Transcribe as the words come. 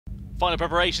Final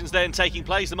preparations then taking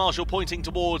place, the marshal pointing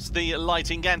towards the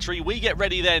lighting gantry. We get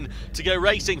ready then to go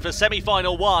racing for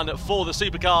semi-final one for the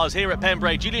supercars here at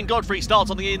Pembrey. Julian Godfrey starts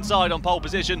on the inside on pole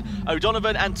position.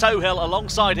 O'Donovan and Tohill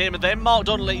alongside him, and then Mark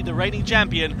Donnelly, the reigning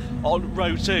champion, on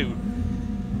row 2.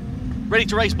 Ready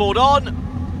to race board on.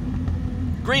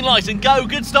 Green light and go.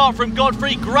 Good start from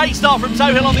Godfrey. Great start from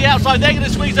Tohill on the outside. They're going to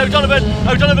squeeze O'Donovan.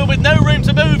 O'Donovan with no room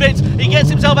to move it. He gets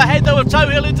himself ahead though of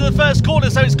Tohill into the first corner.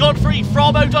 So it's Godfrey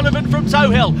from O'Donovan from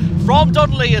Tohill from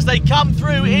Donnelly as they come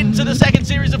through into the second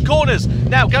series of corners.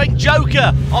 Now going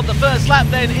joker on the first lap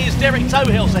then is Derek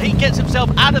Tohill. So he gets himself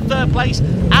out of third place,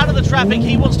 out of the traffic.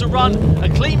 He wants to run a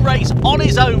clean race on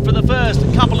his own for the first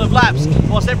couple of laps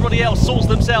whilst everybody else sorts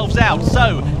themselves out.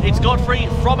 So it's Godfrey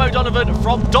from O'Donovan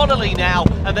from Donnelly now.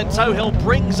 And then Tohill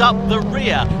brings up the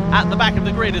rear at the back of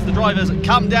the grid as the drivers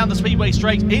come down the speedway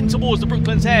straight in towards the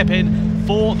Brooklands hairpin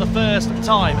for the first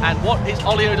time. And what is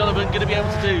Ollie O'Donovan going to be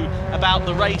able to do about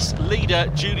the race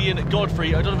leader, Julian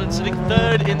Godfrey? O'Donovan sitting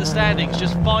third in the standings,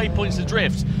 just 5 points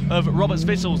adrift of Robert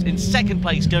Svitzel's in second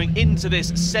place going into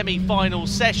this semi-final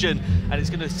session. And it's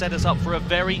going to set us up for a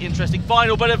very interesting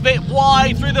final, but a bit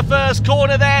wide through the first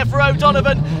corner there for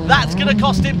O'Donovan. That's going to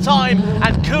cost him time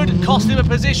and could cost him a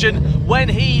position when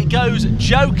he goes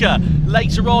joker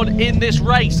later on in this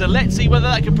race. So let's see whether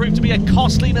that can prove to be a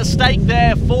costly mistake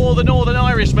there for the Northern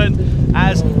Irishman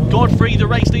as Godfrey, the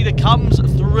race leader, comes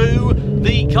through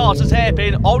the Carter's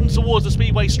hairpin on towards the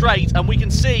speedway straight, and we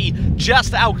can see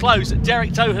just how close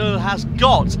Derek Tohill has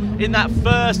got in that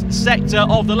first sector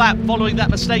of the lap following that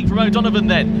mistake from O'Donovan.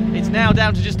 Then it's now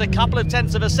down to just a couple of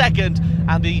tenths of a second,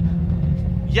 and the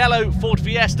yellow Ford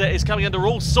Fiesta is coming under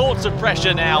all sorts of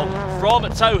pressure now from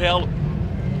Tohill.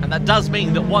 And that does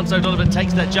mean that once O'Donovan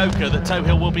takes that joker, that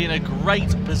Tohill will be in a great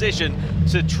position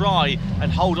to try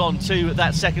and hold on to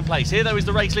that second place. Here though is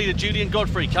the race leader, Julian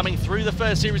Godfrey, coming through the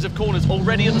first series of corners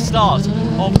already at the start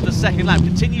of the second lap.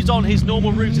 Continues on his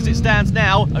normal route as it stands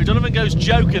now. O'Donovan goes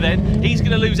joker then. He's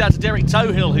going to lose out to Derek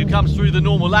Tohill, who comes through the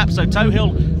normal lap. So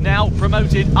Tohill now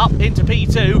promoted up into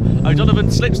P2.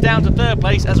 O'Donovan slips down to third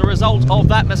place as a result of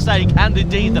that mistake and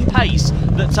indeed the pace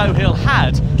that Tohill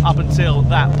had up until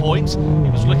that point. He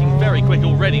was looking very quick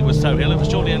already, was Tohill. It was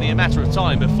surely only a matter of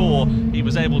time before he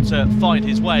was able to find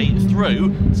his way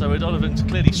through. So O'Donovan's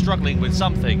clearly struggling with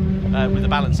something with the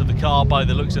balance of the car by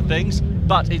the looks of things.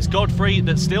 But it's Godfrey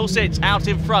that still sits out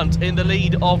in front in the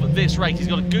lead of this race. He's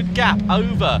got a good gap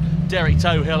over Derek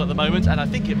Tohill at the moment, and I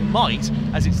think it might,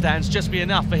 as it stands, just be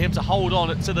enough for him to hold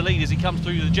on to the lead as he comes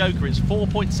through the joker. It's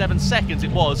 4.7 seconds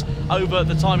it was over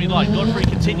the timing line. Godfrey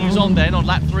continues on then on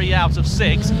lap 3 out of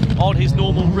 6 on his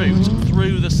normal route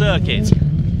through the circuit.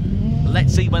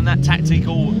 Let's see when that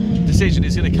tactical decision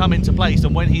is going to come into place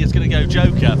and when he is going to go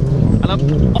joker. And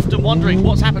I'm often wondering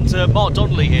what's happened to Mark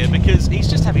Donnelly here, because he's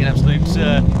just having an absolute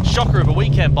shocker of a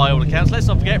weekend by all accounts. Let's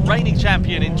not forget, reigning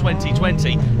champion in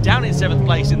 2020, down in 7th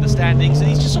place in the standings, and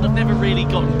he's just sort of never really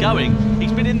gotten going.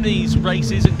 He's been in these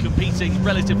races and competing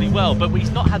relatively well, but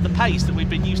he's not had the pace that we've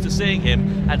been used to seeing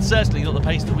him, and certainly not the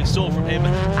pace that we saw from him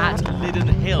at Liddon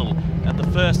Hill at the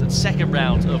first and second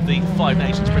round of the Five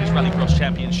Nations British Rallycross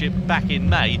Championship back in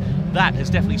May. That has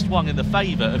definitely swung in the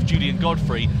favour of Julian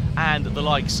Godfrey and the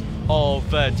likes of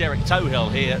Derek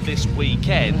Tohill here this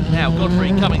weekend. Now Godfrey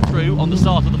coming through on the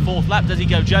start of the 4th lap. Does he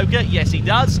go joker? Yes, he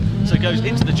does. So goes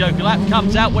into the joker lap,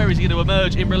 comes out. Where is he going to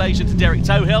emerge in relation to Derek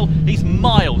Tohill? He's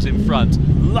miles in front.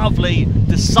 Lovely,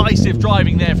 decisive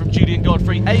driving there from Julian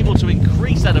Godfrey, able to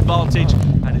increase that advantage,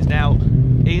 and is now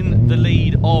in the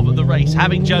lead of the race,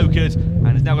 having jokered, and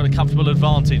has now got a comfortable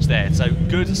advantage there. So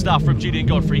good stuff from Julian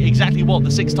Godfrey, exactly what the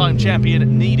 6-time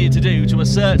champion needed to do to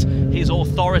assert his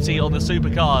authority on the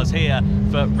supercars here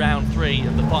for round 3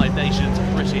 of the Five Nations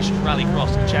British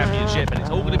Rallycross Championship. And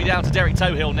it's all going to be down to Derek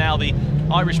Tohill now, the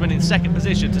Irishman in second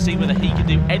position, to see whether he can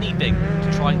do anything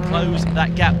to try and close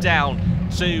that gap down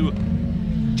to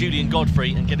Julian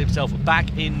Godfrey and get himself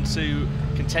back into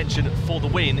contention for the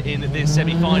win in this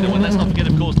semi-final. And let's not forget,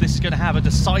 of course, this is going to have a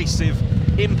decisive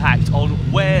impact on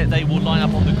where they will line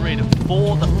up on the grid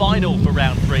for the final for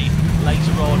round 3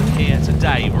 later on here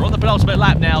today. We're on the penultimate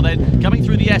lap now then, coming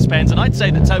through the S-Pens, and I'd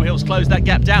say that Tohill's closed that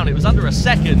gap down. It was under a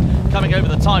second coming over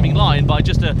the timing line by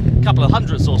just a couple of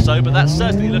hundredths or so, but that's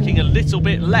certainly looking a little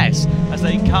bit less as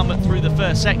they come through the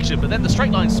first section. But then the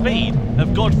straight line speed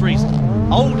of Godfrey's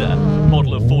older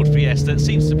model of Ford Fiesta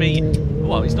seems to be,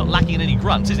 well, it's not lacking in any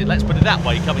grunts, is it? Let's put it that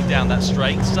way, coming down that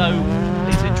straight. So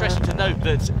it's interesting to note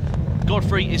that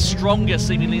Godfrey is stronger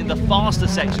seemingly in the faster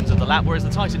sections of the lap, whereas the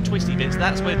tight and twisty bits,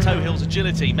 that's where Tohill's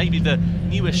agility, maybe the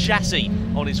newer chassis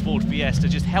on his Ford Fiesta,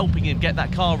 just helping him get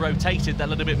that car rotated that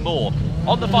little bit more.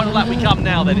 On the final lap we come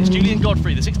now then. It's Julian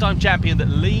Godfrey, the 6-time champion, that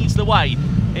leads the way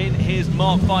in his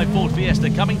Mark V Ford Fiesta,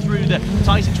 coming through the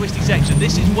tight and twisty section.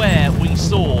 This is where we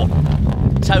saw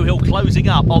Tohill closing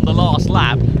up on the last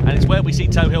lap, and it's where we see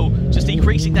Tohill just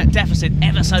decreasing that deficit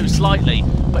ever so slightly,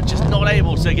 but just not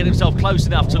able to get himself close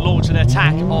enough to launch an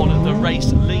attack on the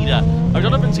race leader.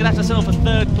 O'Donovan's going to have to settle for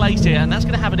 3rd place here, and that's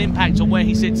going to have an impact on where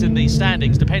he sits in the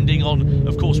standings, depending on,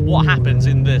 of course, what happens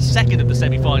in the second of the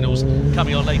semi-finals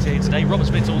coming on later here today. Robert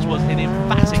Spittles was in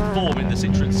emphatic form in the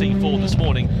Citroen C4 this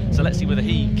morning, so let's see whether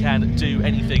he can do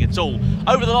anything at all.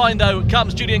 Over the line, though,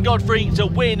 comes Julian Godfrey to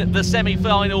win the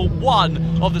semi-final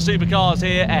 1 of the Supercars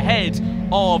here, ahead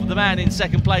of the man in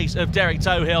 2nd place of Derek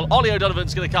Tohill. Ollie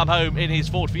O'Donovan's going to come home in his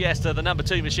Ford Fiesta, the number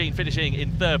 2 machine finishing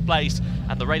in 3rd place,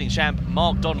 and the reigning champ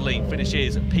Mark Donnelly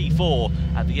finishes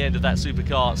P4 at the end of that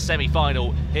Supercar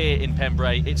semi-final here in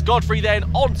Pembrey. It's Godfrey then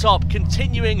on top,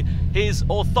 continuing his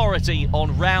authority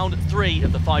on round 3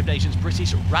 of the Five Nations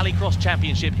British Rallycross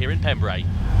Championship here in Pembrey.